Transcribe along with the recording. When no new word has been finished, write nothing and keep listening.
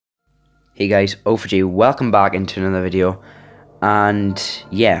Hey guys, O4G, welcome back into another video. And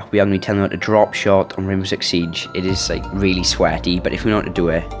yeah, we are going to be telling you how to drop shot on Rainbow Six Siege. It is like really sweaty, but if you know how to do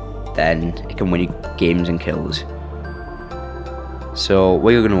it, then it can win you games and kills. So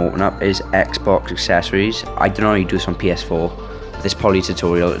what you're going to open up is Xbox accessories. I don't know how you do this on PS4, but there's probably a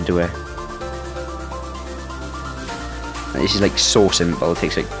tutorial to do it. And this is like so simple, it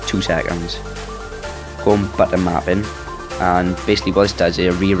takes like 2 seconds. Go on button mapping, and basically what this does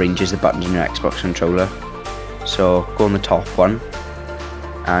is it rearranges the buttons on your Xbox controller. So go on the top one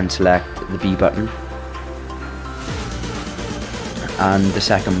and select the B button, and the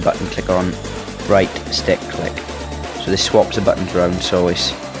second button click on right stick click. So this swaps the buttons around, so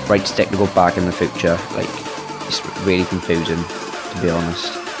it's right stick to go back in the future. Like, it's really confusing, to be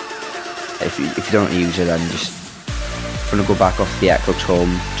honest. If you don't use it, then just if you want to go back off the Xbox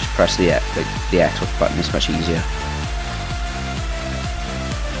home, just press the Xbox button. It's much easier.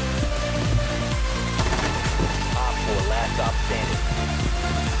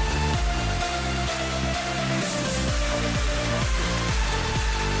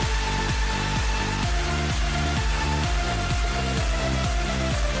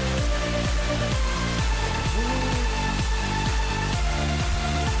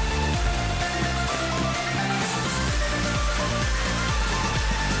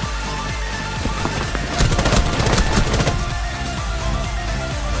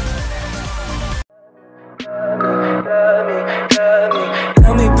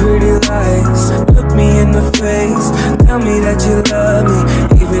 Tell me pretty lies, look me in the face. Tell me that you love me,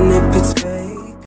 even if it's